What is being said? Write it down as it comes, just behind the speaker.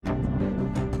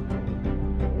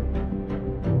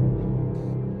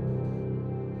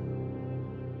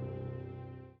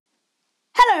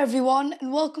everyone,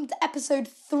 and welcome to episode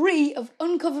 3 of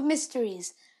Uncovered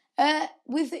Mysteries,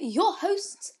 with your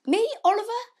hosts, me,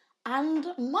 Oliver, and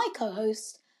my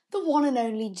co-host, the one and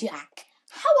only Jack.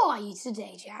 How are you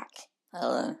today, Jack?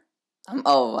 Hello. I'm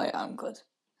good.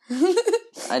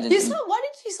 Why did you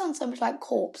sound so much like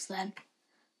Corpse then?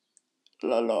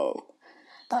 Lolo.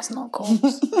 That's not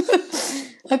Corpse.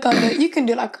 I can't do it. You can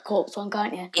do like a Corpse one,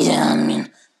 can't you? Yeah,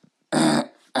 I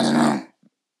don't know.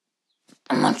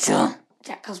 I'm not sure.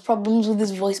 Jack has problems with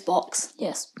his voice box.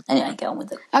 Yes. Anyway, get on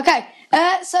with it. Okay,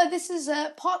 so this is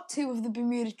part 2 of the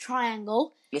Bermuda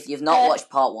Triangle. If you've not watched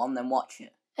part 1, then watch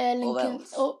it.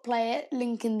 Play it.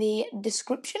 Link in the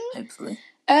description. Hopefully.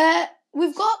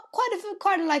 We've got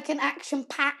quite an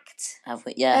action-packed Have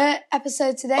we? Yeah.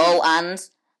 episode today. Oh,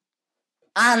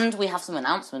 and we have some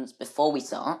announcements before we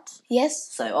start.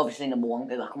 Yes. So obviously, number 1,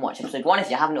 go back and watch episode 1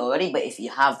 if you haven't already. But if you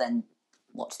have, then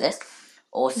watch this.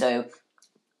 Also,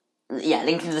 yeah,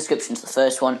 link in the description to the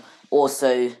first one.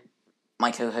 Also, my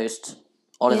co-host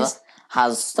Oliver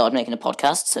has started making a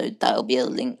podcast, so there'll be a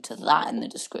link to that in the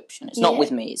description. It's not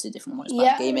with me; it's a different one. It's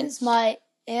about gaming. It's my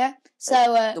So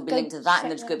there'll be a link to that in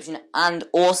the description, and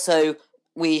also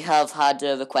we have had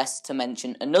a request to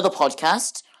mention another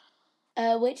podcast,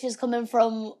 which is coming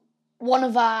from one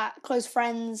of our close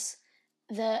friends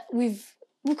that we've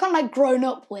kind of like grown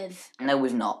up with. No,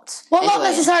 we've not. Well, anyway, not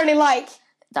necessarily like.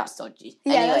 That's dodgy.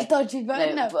 Yeah, anyway, that's dodgy,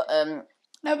 but no. But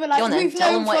like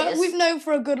we've known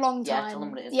for a good long time. Yeah, tell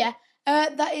them what it is. Yeah.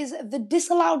 That is the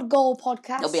Disallowed Goal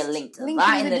podcast. There'll be a link to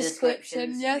that in the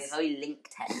description. Yes. So very link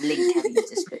in the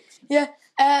description. Yeah.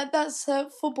 That's a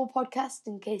football podcast,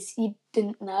 in case you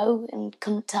didn't know and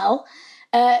couldn't tell.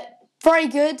 Very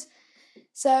good.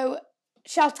 So,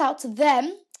 shout out to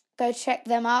them. Go check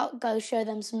them out. Go show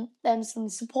them some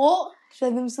support.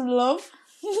 Show them some love.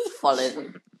 Follow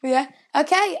them. Yeah.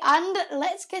 Okay, and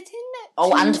let's get in it.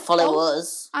 And follow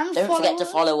us. Don't forget to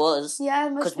follow us. Yeah,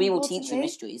 because we will teach you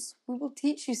mysteries. We will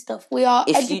teach you stuff. We are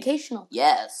educational.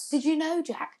 Yes. Did you know,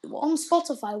 Jack? What? On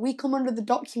Spotify, we come under the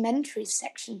documentaries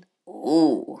section.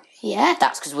 Ooh. Yeah.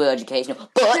 That's because we're educational.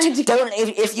 But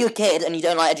if you're a kid and you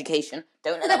don't like education,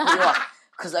 don't let that put you off.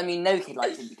 Because no kid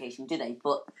likes education, do they?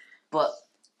 But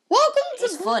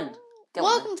it's fun.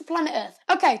 Welcome to Planet Earth.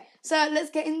 Okay, so let's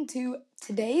get into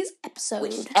today's episode.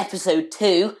 Which is episode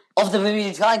 2 of the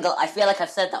Bermuda Triangle. I feel like I've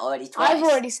said that already twice. I've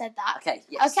already said that. Okay,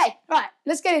 yes. Okay, right,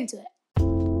 let's get into it.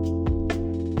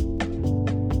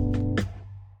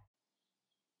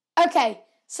 Okay,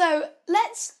 so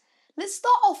let's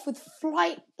start off with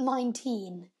Flight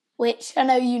 19, which I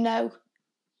know you know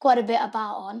quite a bit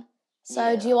about on.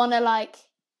 So do you want to,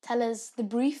 tell us the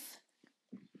brief?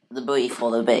 The brief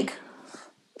or the big?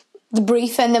 The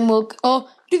brief, and then we'll...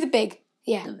 do the big.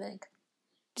 Yeah. The big.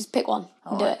 Just pick one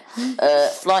and do it.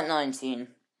 Flight 19.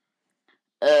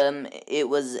 It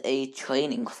was a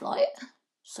training flight.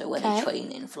 So when they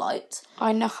train in flight...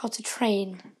 I know how to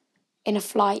train in a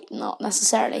flight, not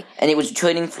necessarily. And it was a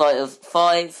training flight of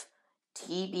 5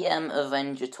 TBM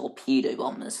Avenger torpedo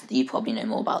bombers. You probably know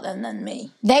more about them than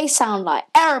me. They sound like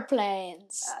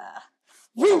aeroplanes.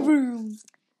 Vroom, vroom.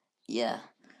 Yeah.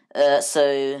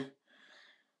 They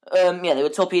were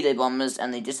torpedo bombers,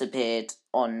 and they disappeared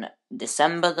on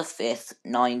December the 5th,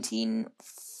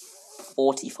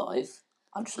 1945.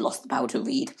 I just lost the power to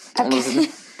read. Okay.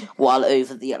 While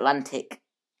over the Atlantic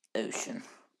Ocean.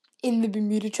 In the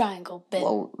Bermuda Triangle bit.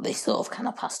 Well, they sort of kind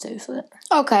of passed over it.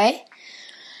 Okay.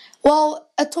 Well,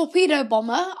 a torpedo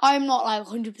bomber, I'm not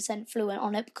 100% fluent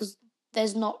on it because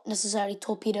there's not necessarily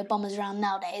torpedo bombers around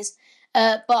nowadays.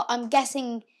 But I'm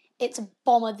guessing it's a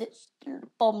bomber that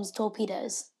bombs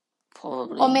torpedoes.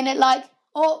 Probably.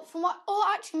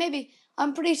 Actually, maybe.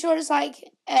 I'm pretty sure it's they're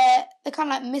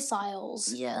kind of like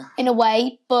missiles. Yeah. In a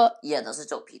way, but... Yeah, that's a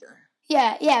torpedo.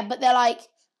 Yeah, but they're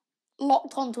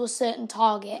locked onto a certain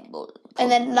target. And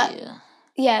then they're timed.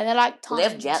 Well, they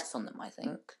have jets on them, I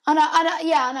think. I know.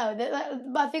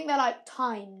 But I think they're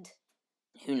timed.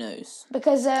 Who knows?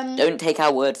 Because don't take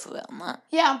our word for it on that.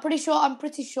 Yeah, I'm pretty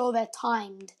sure they're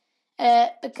timed.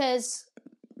 Because.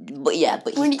 But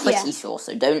he's pretty sure.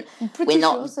 So don't. We're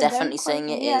not definitely saying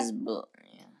it is, but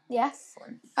yeah.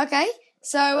 Fun. Okay.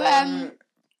 So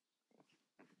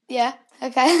yeah.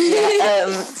 Okay.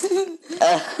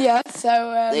 Yeah.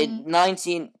 So. In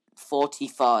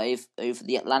 1945, over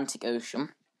the Atlantic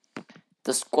Ocean,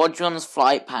 the squadron's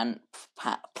flight plan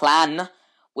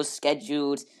was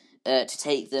scheduled to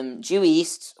take them due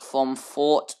east from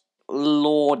Fort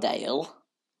Lauderdale.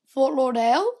 Fort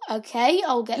Lauderdale, okay,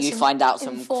 I'll get you find out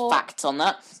some facts on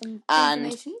that.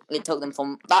 And it took them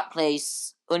from that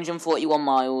place 141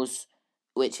 miles,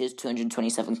 which is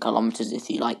 227 kilometres if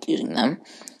you like using them,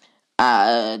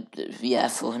 Yeah,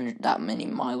 400, that many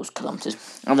kilometres.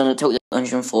 And then it took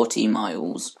 140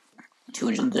 miles,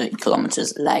 230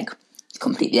 kilometres leg to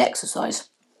complete the exercise.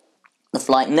 The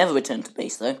flight never returned to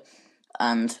base, though,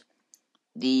 and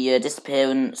the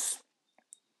disappearance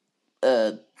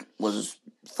was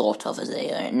thought of as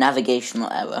a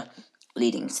navigational error,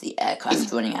 leading to the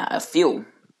aircraft running out of fuel.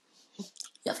 Do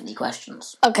you have any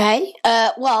questions? Okay,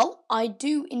 well, I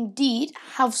do indeed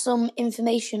have some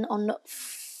information on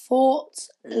Fort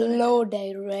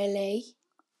Lauderdale.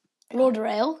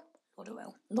 Lauderdale.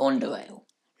 Lauderdale.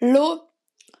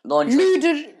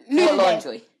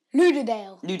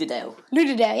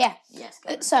 Lauderdale, yeah. Yes.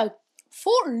 So,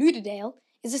 Fort Lauderdale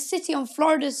is a city on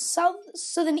Florida's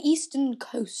southern-eastern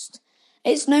coast.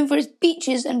 It's known for its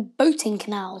beaches and boating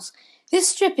canals. This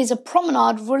strip is a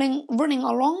promenade running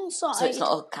alongside So it's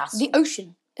not a castle? the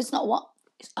ocean. It's not what?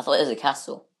 I thought it was a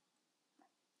castle.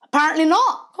 Apparently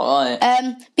not. Alright.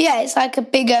 But yeah, it's like a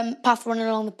big path running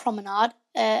along the promenade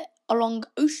along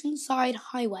Oceanside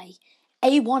Highway,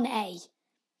 A1A.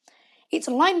 It's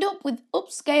lined up with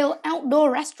upscale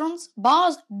outdoor restaurants,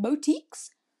 bars,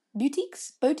 boutiques, boutique,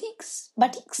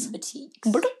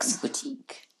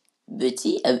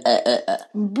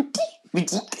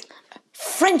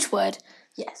 French word,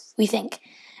 Yes. we think,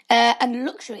 and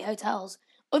luxury hotels.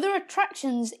 Other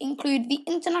attractions include the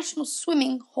International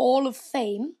Swimming Hall of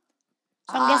Fame.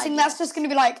 So I'm guessing that's just going to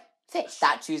be like fish.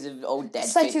 Statues of old dead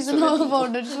Statues of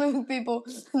old swimming people,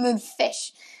 and then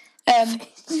fish.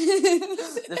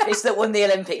 The fish that won the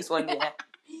Olympics one year.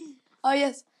 Oh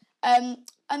yes. And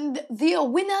the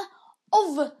winner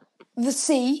of the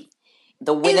sea.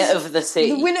 The winner of the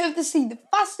sea. The winner of the sea.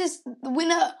 The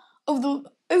winner of the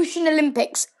Ocean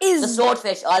Olympics is the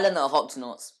Swordfish Island of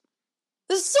Octonauts.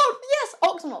 Yes,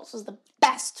 Octonauts was the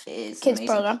best kids amazing.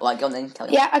 program. Like, go on then,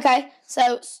 Kelly. Yeah, okay.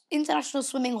 So, International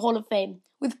Swimming Hall of Fame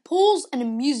with pools and a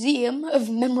museum of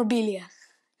memorabilia.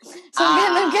 So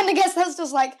I'm gonna guess that's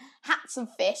just like hats of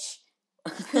fish,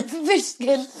 fish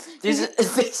skin. There's a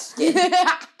fish skin.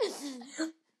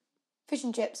 Fish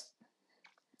and chips.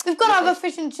 We've got to have a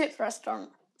fish and chips restaurant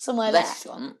somewhere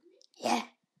Restaurant? there. Yeah.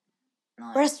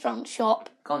 Nice. Restaurant shop.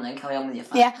 Go on then, carry on with your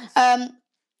facts. Yeah.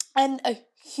 And a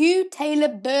Hugh Taylor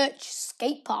Birch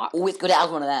skate park. Oh, it's good to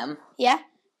have one of them. Yeah.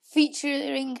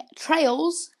 Featuring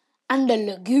trails and a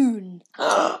lagoon.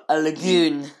 A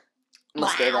lagoon.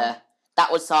 Must go there.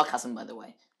 That was sarcasm, by the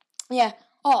way. Yeah.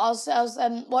 Oh, I was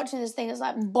watching this thing. It's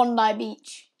like Bondi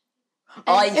Beach.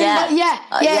 Oh, yeah.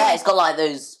 Yeah. It's got like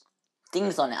those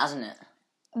things on it, hasn't it?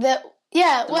 The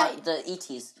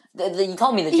ETs. You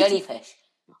told me the jellyfish.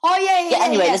 Oh, yeah.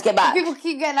 Anyway, let's get back. People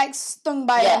keep getting like stung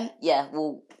by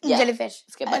jellyfish.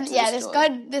 Let's get back to the the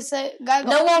story. this guy got...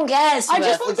 No one cares, I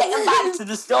just we're want to- getting back to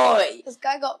the story. This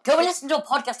guy got... Go and listen to a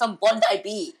podcast on Bondi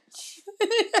Beach.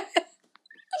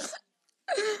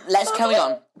 Let's carry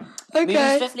on. Okay.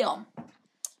 Moving swiftly on.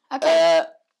 Okay.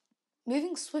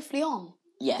 Moving swiftly on.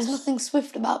 Yes. There's nothing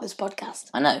swift about this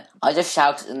podcast. I know. I just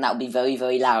shouted and that would be very,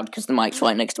 very loud because the mic's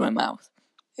right next to my mouth.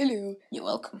 Hello. You're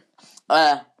welcome.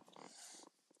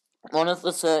 One of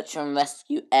the search and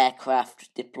rescue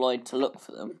aircraft deployed to look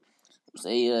for them was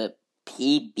a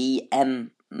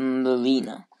PBM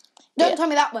Marina. Don't tell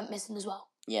me that went missing as well.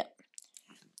 Yeah.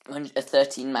 A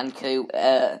 13-man crew.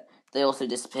 They also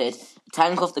disappeared. A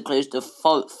tank off the coast of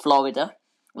Florida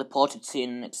reported seeing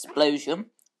an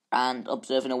explosion and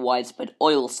observing a widespread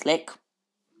oil slick,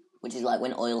 which is like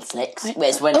when oil slicks.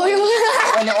 It's when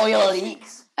when oil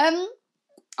leaks.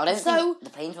 I don't think the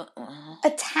planes were... a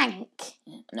tank.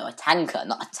 No, a tanker,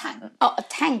 not a tank. Oh, a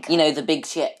tank. You know, the big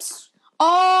ships.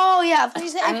 Oh, yeah. A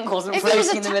tank wasn't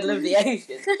floating in the middle of the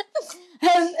ocean.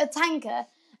 A tanker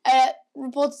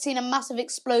reported seeing a massive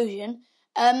explosion.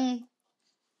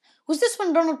 Was this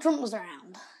when Donald Trump was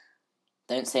around?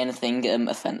 Don't say anything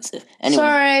offensive. Anyway,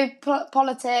 Sorry,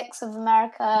 politics of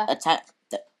America.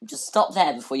 Just stop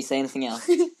there before you say anything else.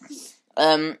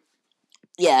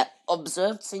 Yeah,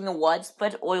 observed seeing a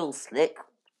widespread oil slick.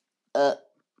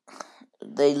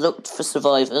 They looked for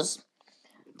survivors.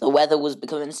 The weather was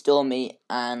becoming stormy,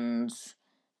 and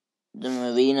the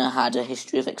marina had a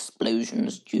history of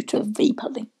explosions due to vapor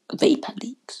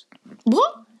leaks.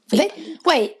 What?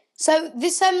 Wait. So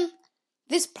this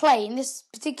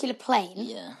particular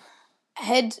plane,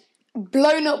 had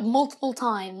blown up multiple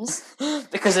times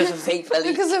because of a vapor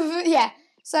leak.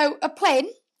 So a plane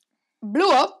blew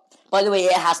up. By the way,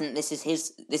 it hasn't. This is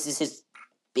his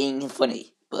being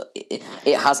funny, but it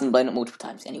hasn't blown up multiple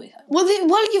times anyway. Well,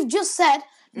 you've just said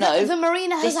no. The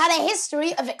marina has had a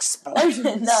history of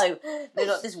explosions. No,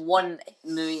 not this one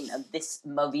marina. These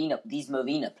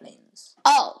marina planes.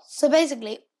 Oh, so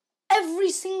basically,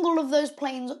 every single of those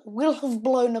planes will have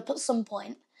blown up at some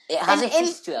point. It has a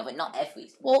history of it, not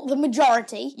everything. Well, the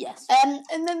majority. Yes. And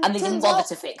then And they didn't bother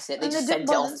to fix it. They just sent it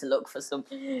off to look for some.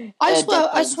 I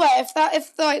swear,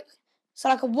 if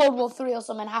like a World War III or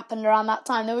something happened around that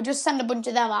time, they would just send a bunch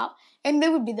of them out, and they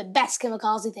would be the best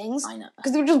kamikaze things. I know.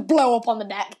 Because they would just blow up on the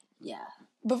deck. Yeah.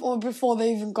 Before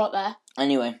they even got there.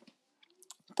 Anyway,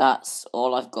 that's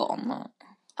all I've got on that.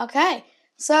 Okay.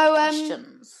 So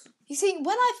Questions. you see,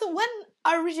 when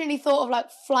I originally thought of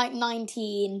like Flight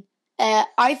 19,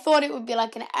 I thought it would be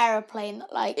like an aeroplane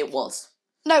that like It was.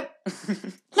 no,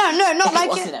 not like it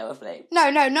was an aeroplane. No,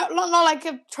 not like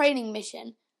a training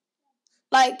mission.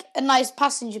 Like a nice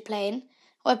passenger plane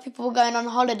where people were going on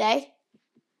holiday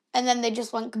and then they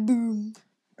just went kaboom.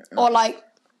 Or like,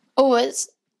 it's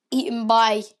eaten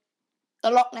by the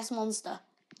Loch Ness Monster.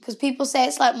 Because people say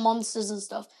it's like monsters and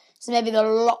stuff. So maybe the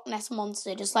Loch Ness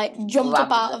Monster just like jumped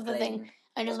up out of the thing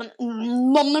and just went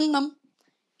nom nom nom.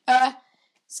 Now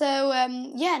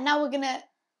we're going to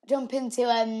jump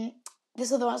into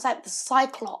this other one. It's like the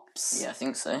Cyclops. Yeah, I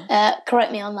think so.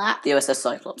 Correct me on that. The USS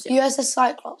Cyclops, yeah. USS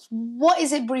Cyclops. What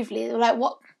is it briefly? Like,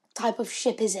 what type of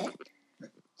ship is it?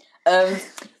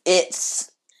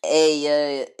 It's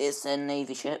a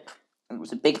Navy ship. It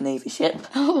was a big Navy ship.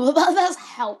 Oh, well, that's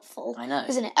helpful. I know.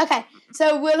 Isn't it? Okay,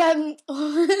 so we'll, I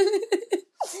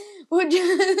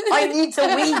need to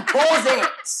re-pause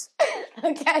it!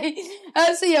 Okay,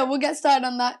 we'll get started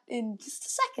on that in just a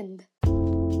second.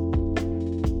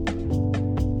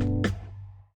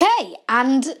 Okay,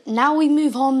 and now we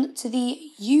move on to the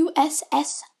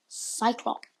USS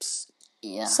Cyclops.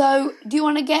 Yeah. So, do you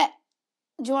want to get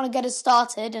us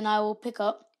started, and I will pick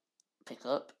up? Pick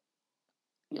up.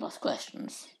 You'll ask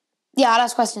questions. Yeah, I'll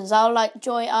ask questions. I'll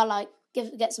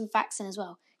get some facts in as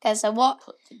well. Okay, so what?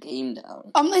 Put the game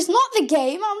down. It's not the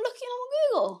game. I'm looking on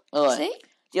Google. Alright. See?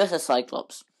 The USS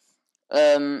Cyclops.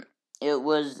 It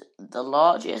was the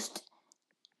largest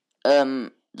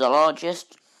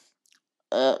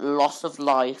loss of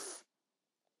life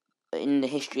in the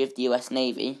history of the US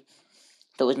Navy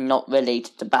that was not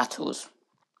related to battles.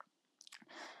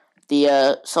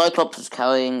 The Cyclops was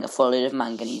carrying a full load of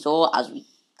manganese ore, as we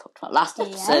talked about last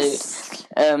episode.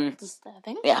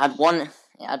 Disturbing. It had one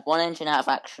engine out of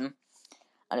action,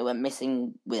 and it went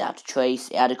missing without a trace.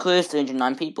 It had a crew of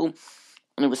 309 people,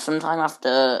 and it was sometime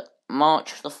after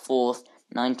March the 4th,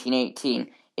 1918.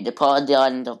 It departed the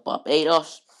island of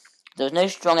Barbados. There was no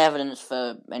strong evidence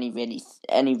for any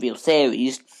real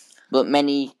theories, but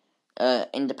many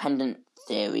independent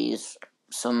theories.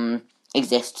 Some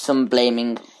exist, some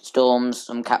blaming storms,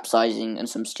 some capsizing, and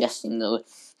some suggesting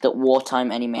that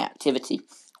wartime enemy activity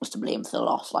was to blame for the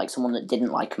loss. Like someone that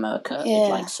didn't like America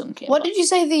had sunk it. What did you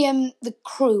say the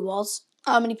crew was?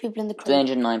 How many people in the crew?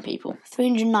 309 people.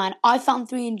 309. I found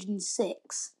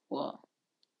 306. What?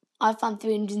 I found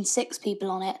 306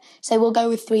 people on it, so we'll go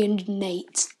with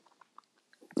 308.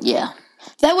 Yeah.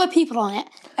 There were people on it.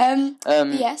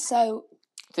 Yeah, so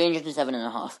 307 and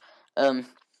a half.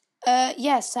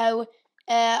 So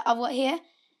I've got here,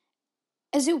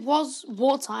 as it was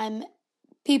wartime,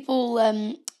 people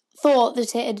thought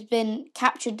that it had been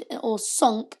captured or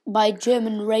sunk by a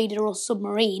German raider or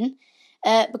submarine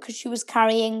because she was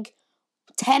carrying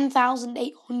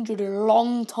 10,800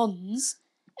 long tons,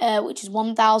 which is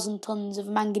 1,000 tons of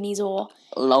manganese ore.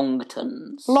 Long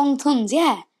tons. Long tons,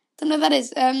 yeah. Don't know what that is.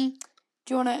 Do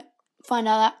you want to find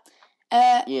out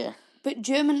that? Yeah. But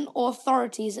German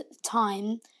authorities at the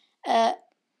time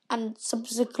and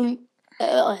subsequently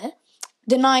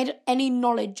denied any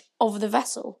knowledge of the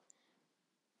vessel.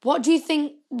 What do you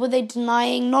think? Were they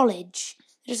denying knowledge?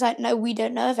 They're just like, no, we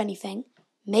don't know of anything.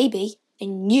 Maybe they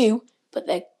knew, but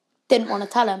they didn't want to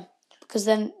tell him because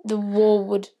then the war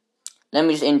would. Let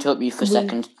me just interrupt you for a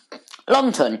second.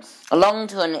 Long ton. A long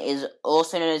ton is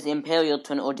also known as the imperial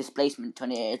ton or displacement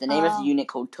ton. It is the name of the unit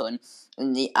called ton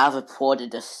in the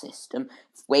Avogadro system,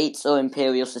 weights or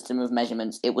imperial system of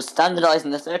measurements. It was standardised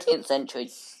in the 13th century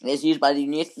and is used by the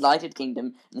United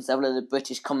Kingdom and several of the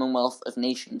British Commonwealth of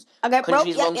Nations.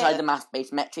 Countries alongside the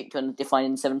mass-based metric ton defined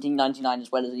in 1799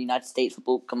 as well as the United States for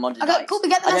bulk commodities. Okay, cool, we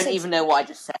get the I message. don't even know what I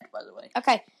just said, by the way.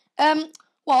 Okay.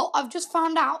 Well, I've just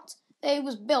found out it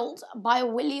was built by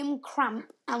William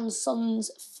Cramp and Sons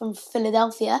from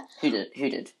Philadelphia. Who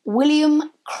did?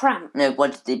 William Cramp. No,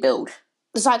 what did they build?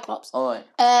 The Cyclops. Alright.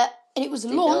 And it was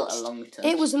They launched. built a long ton.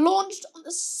 It was launched on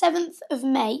the 7th of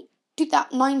May,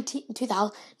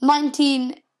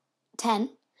 1910,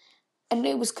 and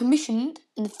it was commissioned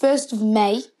on the 1st of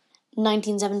May,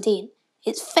 1917.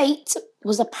 Its fate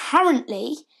was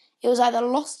apparently it was either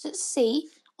lost at sea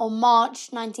on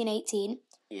March 1918,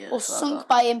 Yeah, or that's what I sunk got.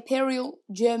 by Imperial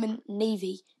German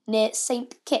Navy near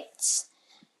St. Kitts.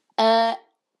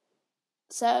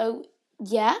 So,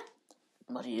 yeah.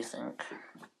 What do you think?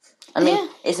 I mean, Yeah.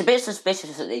 it's a bit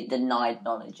suspicious that they denied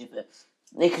knowledge of it.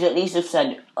 They could at least have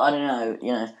said, I don't know,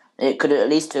 they could at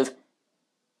least have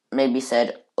maybe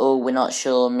said, oh, we're not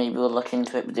sure, maybe we'll look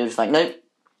into it, but they were just like, nope,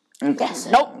 I'm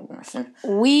guessing. Nope. I'm guessing.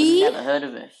 We I've never heard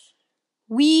of this.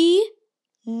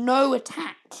 no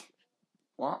attack.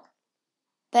 What?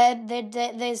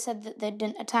 They said that they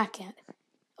didn't attack it,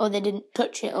 or they didn't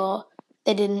touch it, or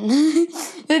they didn't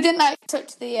they didn't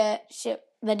touch the ship.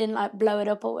 They didn't blow it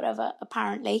up or whatever.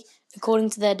 Apparently, according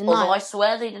to their denial. Although I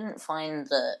swear they didn't find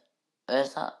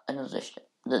is that another ship?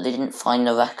 That they didn't find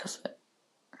the wreck of it.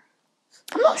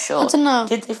 I'm not sure. I don't know.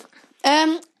 Did they?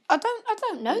 I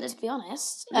don't know, to be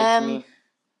honest. Yeah.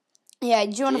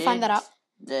 Do you want to find that out?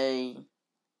 They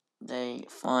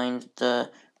find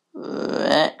the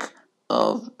wreck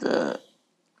of the.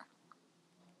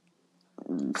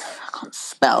 I can't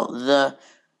spell the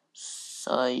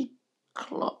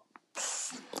Cyclops.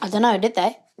 I don't know. Did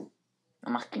they?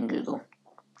 I'm asking Google.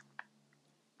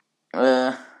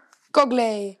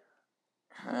 Goggly.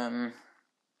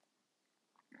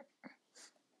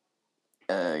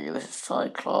 US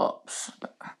Cyclops.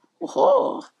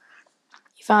 Whoa.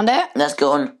 You found it? Let's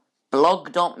go on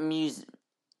blog.muse.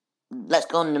 Let's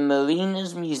go on the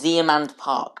Marinas Museum and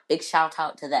Park. Big shout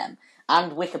out to them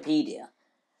and Wikipedia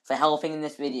for helping in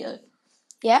this video.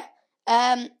 Yeah.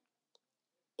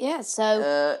 Yeah.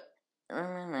 So. I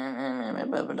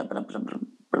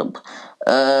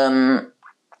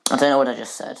don't know what I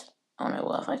just said. Oh no,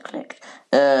 what have I clicked?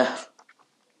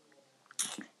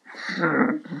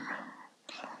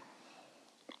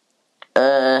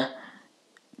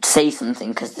 Say something,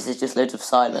 because this is just loads of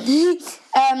silence.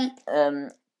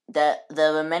 There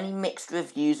are many mixed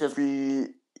reviews of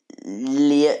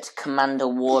Lieutenant Commander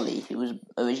Wally, who was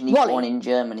originally born in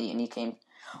Germany, and he came.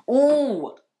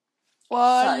 Oh,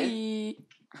 Wally.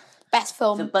 Best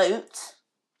film. The boat.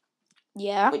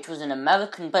 Yeah. Which was an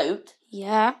American boat.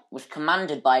 Yeah. Was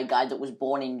commanded by a guy that was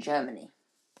born in Germany.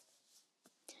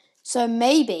 So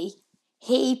maybe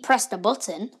he pressed a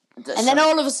button, and then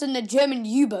all of a sudden a German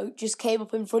U-boat just came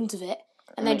up in front of it,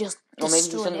 and they just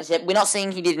destroyed it. We're not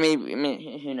saying he did.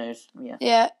 Maybe who knows? Yeah.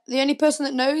 Yeah. The only person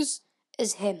that knows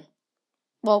is him.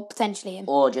 Well, potentially him.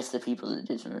 Or just the people that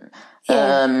did something.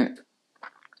 Yeah.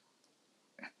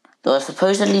 There are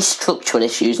supposedly structural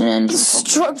issues in engine.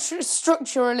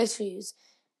 Structural issues.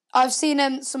 I've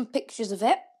seen some pictures of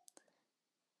it.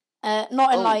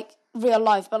 Not in real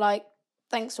life, but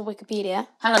thanks to Wikipedia.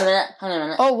 Hang on a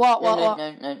minute. Oh, what? No.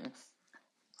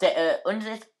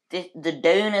 Under the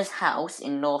donor's house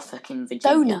in Norfolk in Virginia.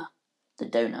 Donor? The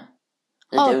donor.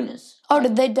 The donors. Oh,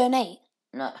 did they donate?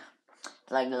 No.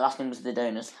 The last name was the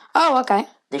donors. Oh, okay.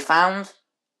 They found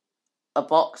a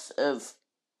box of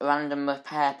random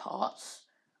repair parts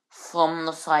from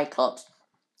the Cyclops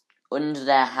under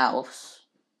their house,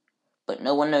 but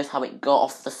no one knows how it got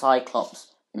off the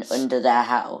Cyclops and under their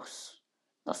house.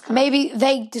 Maybe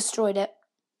they destroyed it.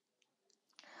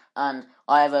 And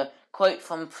I have a quote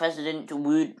from President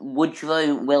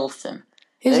Woodrow Wilson.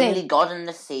 Who's Only he? God and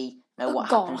the sea know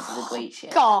what happened to the great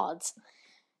ship. God.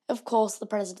 Of course the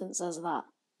president says that.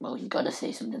 Well, you've got to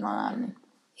say something like that, haven't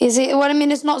you? Is it? What I mean,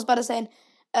 it's not as bad as saying,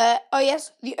 oh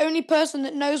yes, the only person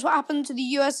that knows what happened to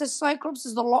the USS Cyclops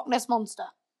is the Loch Ness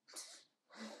Monster.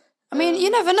 I mean, you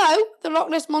never know. The Loch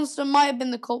Ness Monster might have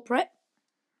been the culprit.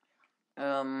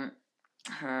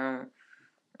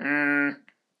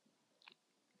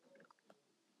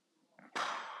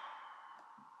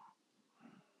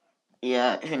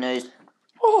 Yeah, who knows?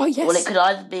 Oh, yes. Well, it could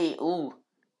either be... Ooh.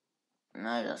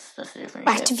 No, that's a different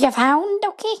What have you found,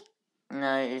 okay?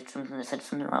 No, it's something that said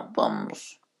something about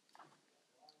bombs.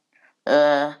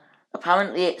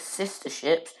 Apparently it's sister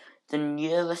ships, the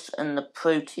Nereus and the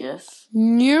Proteus.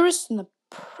 Nereus and the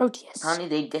Proteus. Apparently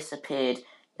they disappeared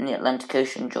in the Atlantic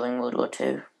Ocean during World War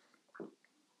II.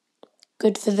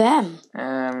 Good for them.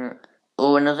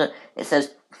 It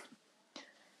says...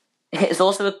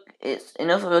 It's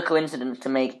enough of a coincidence to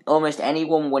make almost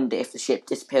anyone wonder if the ship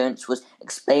disappearance was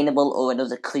explainable or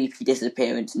another creepy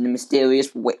disappearance in the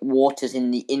mysterious waters in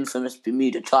the infamous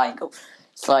Bermuda Triangle.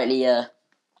 Slightly,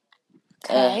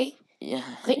 okay.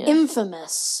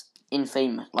 Infamous.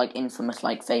 Infamous, like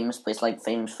famous, but it's like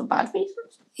famous for bad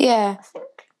reasons. Yeah. I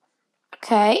think.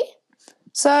 Okay.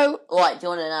 So. Right, do you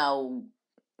want to now...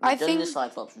 We've done the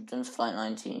Cyclops, we've done Flight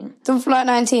 19. Done Flight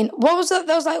 19. What was that?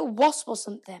 That was like Wasp or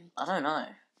something. I don't know.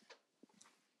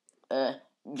 Do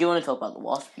you want to talk about the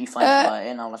Wasp? You find out about it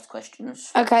and I'll ask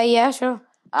questions. Okay, yeah, sure.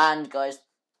 And guys,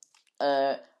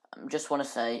 just want to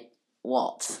say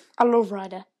what? I love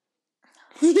Ryder.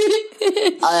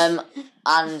 And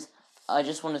I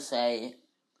just want to say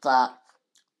that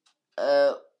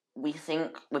we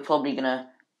think we're probably gonna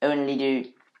only do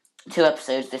 2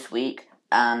 episodes this week,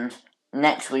 and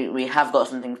next week we have got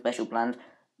something special planned.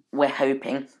 We're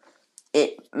hoping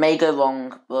it may go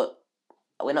wrong, but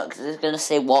we're not going to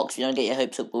say what, because you don't get your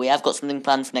hopes up. But we have got something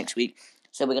planned for next week,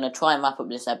 so we're going to try and wrap up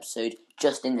this episode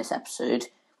just in this episode.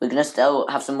 We're going to still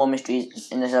have some more mysteries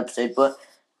in this episode, but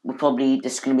this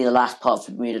is going to be the last part of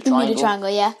the Bermuda Triangle. Bermuda Triangle,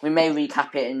 yeah. We may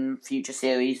recap it in future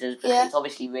series, because it's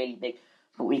obviously really big,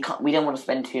 but we don't want to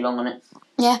spend too long on it.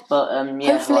 Yeah. But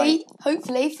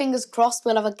hopefully, fingers crossed,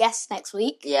 we'll have a guest next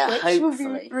week. Yeah, which hopefully.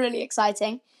 will be really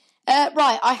exciting.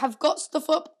 Right, I have got stuff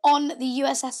up on the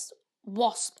USS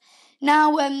Wasp.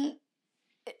 Now,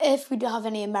 if we do have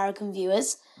any American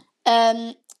viewers,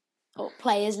 or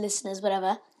players, listeners,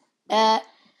 whatever, now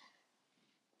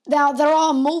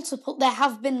there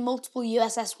have been multiple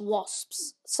USS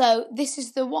Wasps. So this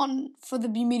is the one for the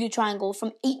Bermuda Triangle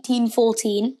from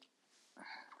 1814.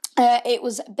 It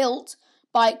was built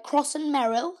by Cross and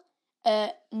Merrill,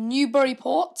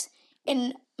 Newburyport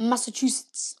in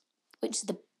Massachusetts, which is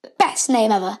the best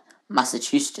name ever.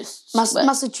 Massachusetts.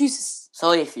 Massachusetts.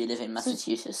 Sorry if you live in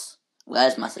Massachusetts.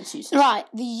 Where's Massachusetts? Right,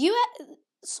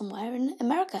 somewhere in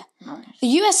America. Nice. The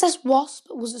USS Wasp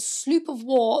was a sloop of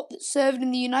war that served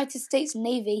in the United States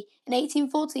Navy in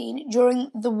 1814 during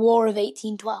the War of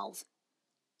 1812.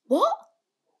 What?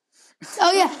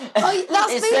 Oh yeah,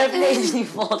 that's it served in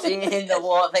 1814 in the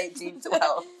War of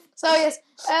 1812. So yes,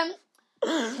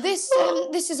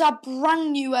 this is our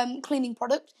brand new cleaning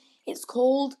product. It's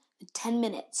called 10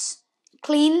 Minutes.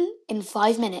 Clean in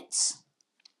 5 minutes.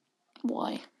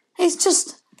 Why? It's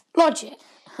just logic.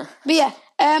 But yeah,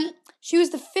 she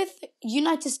was the 5th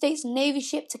United States Navy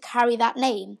ship to carry that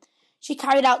name. She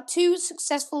carried out 2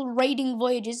 successful raiding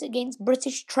voyages against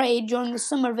British trade during the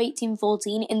summer of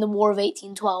 1814 in the War of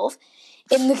 1812,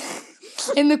 in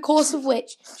the course of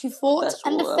which she fought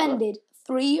and defended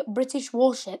 3 British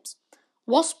warships.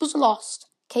 Wasp was lost,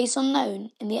 case unknown,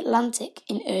 in the Atlantic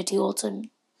in early autumn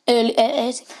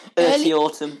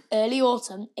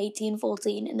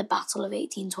 1814 in the Battle of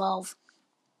 1812.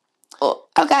 Oh,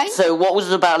 okay. So what was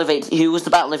the Battle of who was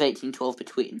the Battle of 1812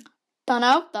 between? Don't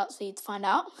know. That's for you to find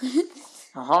out.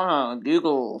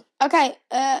 Google. Okay.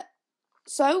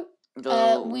 So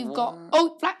we've got.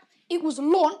 It was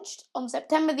launched on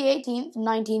September the 18th,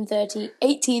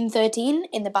 1813,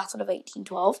 in the Battle of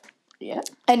 1812. Yeah.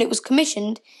 And it was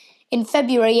commissioned in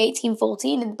February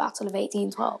 1814 in the Battle of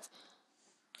 1812.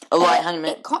 Oh right, hang on a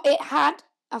minute. It had,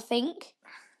 I think,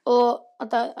 or I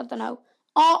don't know,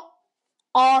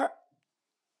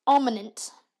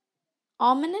 armament,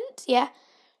 yeah.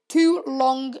 2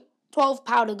 long 12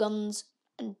 powder guns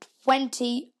and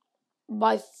 20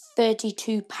 by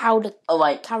 32 powder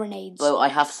carronades. So I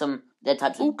have some their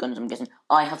types of guns, I'm guessing.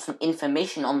 I have some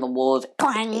information on the War of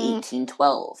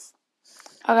 1812.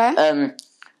 Okay.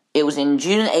 It was in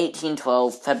June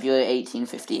 1812, February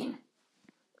 1815.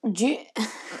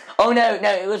 Oh no,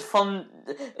 it was from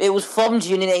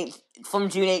June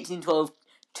 1812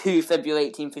 to February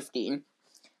 1815.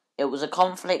 It was a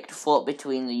conflict fought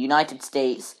between the United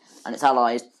States and its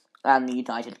allies and the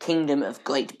United Kingdom of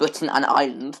Great Britain and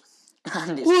Ireland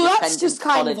and its dependent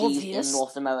colonies in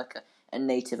North America and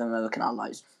Native American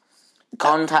allies.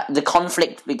 The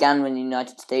conflict began when the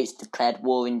United States declared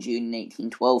war in June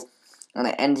 1812, and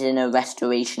it ended in a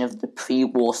restoration of the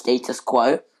pre-war status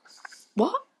quo.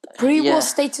 What? Pre-war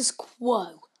status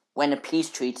quo? When a peace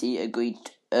treaty agreed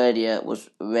earlier was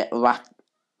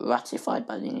ratified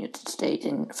by the United States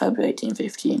in February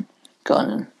 1815. Go on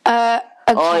then. Okay.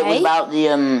 Oh, it was about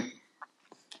the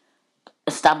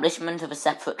establishment of a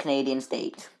separate Canadian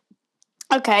state.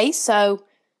 Okay, so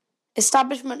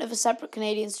establishment of a separate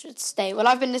Canadian state. Well,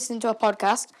 I've been listening to a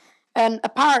podcast, and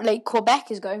apparently Quebec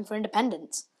is going for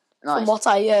independence. Nice. From what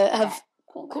I have...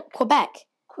 Quebec.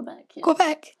 Yeah.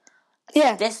 Quebec.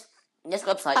 Yeah. This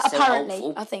website's so apparently,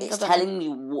 helpful. I think.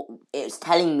 It's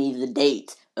telling me the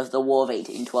date of the War of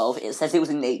 1812. It says it was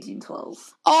in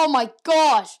 1812. Oh my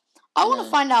gosh! I want to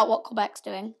find out what Quebec's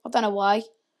doing. I don't know why.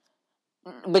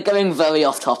 We're going very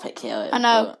off topic here. I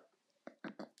know.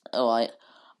 Alright.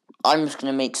 I'm just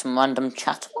going to make some random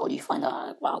chat while you find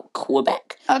out about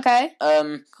Quebec. Okay.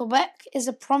 Quebec is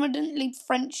a prominently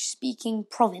French-speaking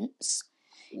province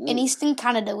in eastern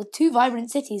Canada with 2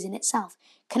 vibrant cities in itself,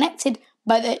 connected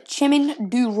by the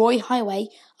Chemin-du-Roi Highway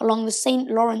along the St.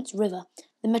 Lawrence River.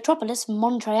 The metropolis,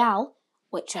 Montreal,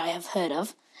 which I have heard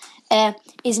of,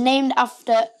 is named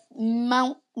after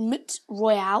Mount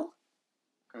Royal,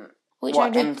 Which what,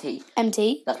 I do. MT?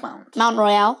 MT. That's Mount. Mount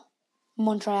Royal.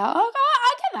 Montreal. Oh,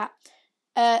 I get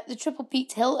that. The Triple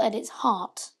Peaks Hill at its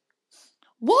heart.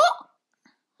 What?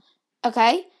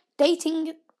 Okay.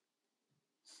 Dating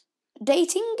to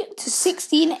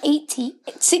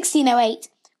 1608,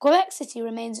 Quebec City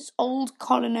remains its old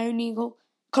colonial.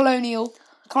 Try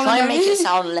and make it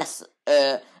sound less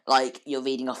like you're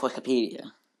reading off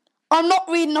Wikipedia. I'm not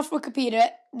reading off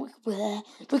Wikipedia.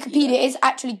 Wikipedia is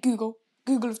actually Google.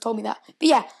 Google have told me that. But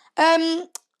yeah, I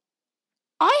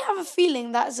have a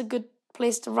feeling that's a good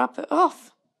place to wrap it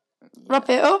off. Yeah. Wrap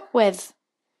it up with.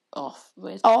 Off,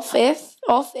 if,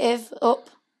 up.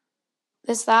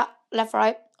 This, that, left,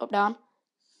 right, up, down.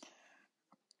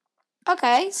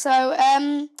 Okay, so,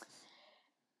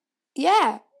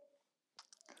 yeah.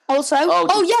 Also,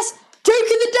 yes, joke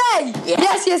of the day. Yeah.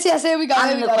 Yes, here we go.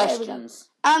 And the questions.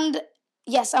 And,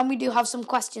 yes, and we do have some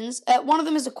questions. One of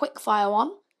them is a quick fire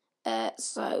one.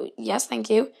 So, yes, thank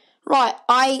you. Right,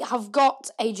 I have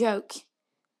got a joke.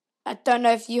 I don't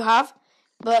know if you have,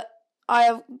 but I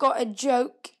have got a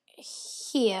joke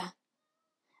here.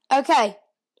 Okay,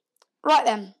 right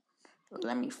then.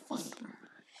 Let me find them.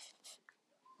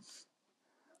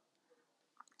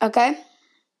 Okay.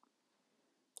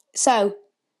 So,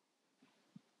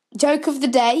 joke of the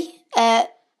day.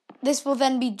 This will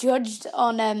then be judged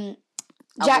on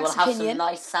Jack's we'll have opinion. Some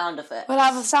nice sound effects. We'll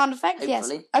have a sound effect,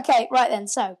 hopefully. Yes. Okay, right then.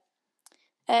 So,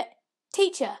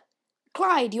 teacher,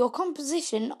 Clyde, your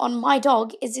composition on my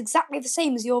dog is exactly the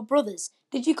same as your brother's.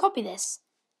 Did you copy this?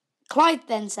 Clyde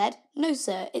then said, no,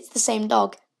 sir, it's the same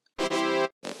dog.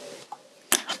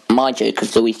 My joke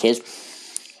of the week is,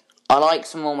 I like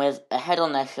someone with a head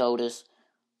on their shoulders.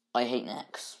 I hate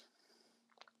necks.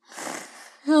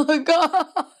 Oh, God.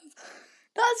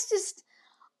 That's just...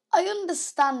 I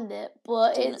understand it,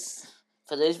 but it's...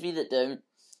 For those of you that don't,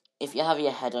 if you had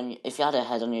a head on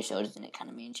your shoulders, then it kind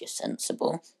of means you're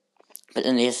sensible. But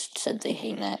then they just said they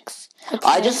hate necks. Okay.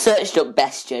 I just searched up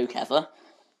best joke ever.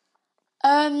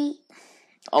 Oh,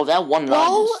 they're one-liners.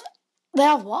 Well, they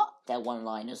are what? They're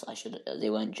one-liners. They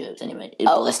weren't jokes anyway.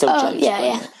 They're still jokes.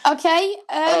 Yeah. Okay.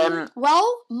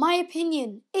 Well, my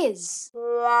opinion is.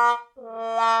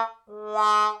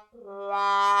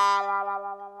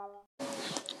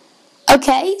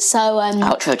 Okay, so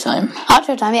outro time.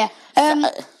 Outro time, yeah.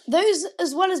 Those,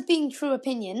 as well as being true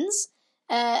opinions,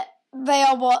 they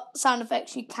are what sound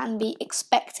effects you can be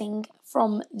expecting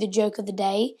from the joke of the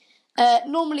day.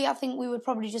 Normally, I think we would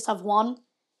probably just have one,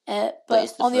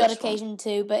 but on the odd occasion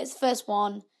two. But it's the first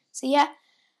one, so yeah.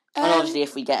 And obviously,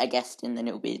 if we get a guest in, then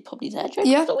it will be probably their joke.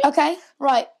 Yeah. Okay.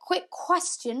 Right. Quick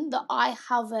question that I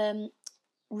have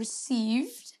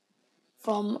received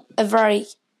from a very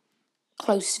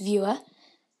close viewer,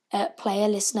 player,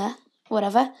 listener,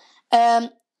 whatever.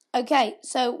 Okay,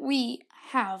 so we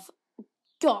have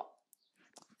got...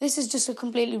 This is just a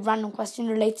completely random question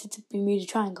related to Bermuda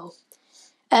Triangle.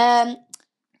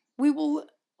 We will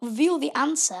reveal the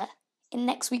answer in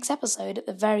next week's episode at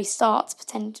the very start.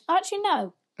 Actually,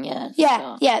 no. Yeah,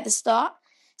 at the start.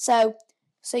 So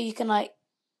you can,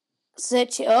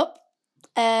 search it up.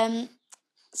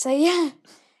 So, yeah.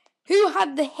 Who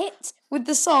had the hit with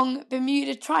the song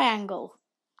Bermuda Triangle?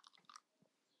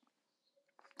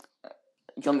 Do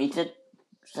you want me to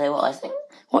say what I think?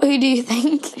 Who do you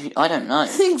think? I don't know.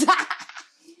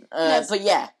 Yes. But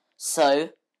yeah, so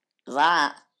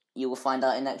that you will find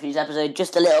out in next week's episode.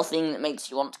 Just a little thing that makes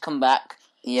you want to come back.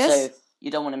 Yes. So you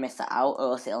don't want to miss that out,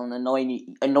 or else it'll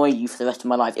annoy you for the rest of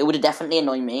my life. It would definitely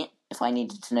annoy me if I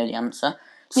needed to know the answer.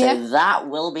 So that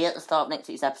will be at the start of next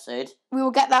week's episode. We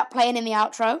will get that playing in the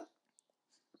outro.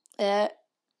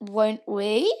 Won't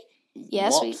we?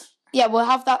 Yes, we'll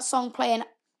have that song playing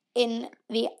in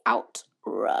the outro.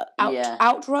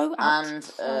 Outro. And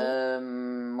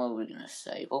what were we gonna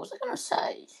say? What was I gonna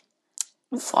say?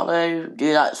 Follow,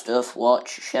 do that stuff,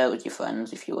 watch, share it with your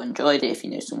friends if you enjoyed it, if you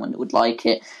know someone that would like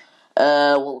it.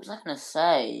 What was I gonna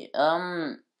say?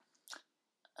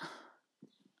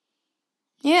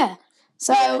 Yeah.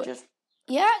 So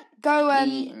go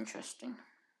be interesting.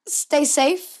 Stay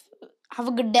safe. Have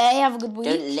a good day. Have a good week.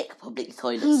 Don't lick public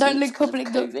toilets. Don't lick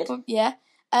public toilets. Yeah.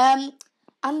 And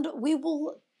we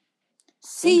will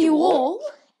see you all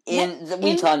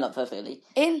we timed that perfectly.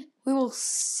 We will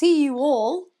see you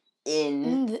all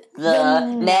in the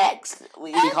next.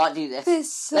 We can't do this.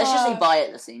 Let's just say bye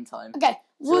at the same time. Okay.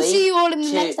 We'll see you all in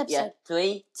the next episode. Yeah.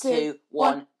 3, 2,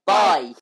 1. Bye.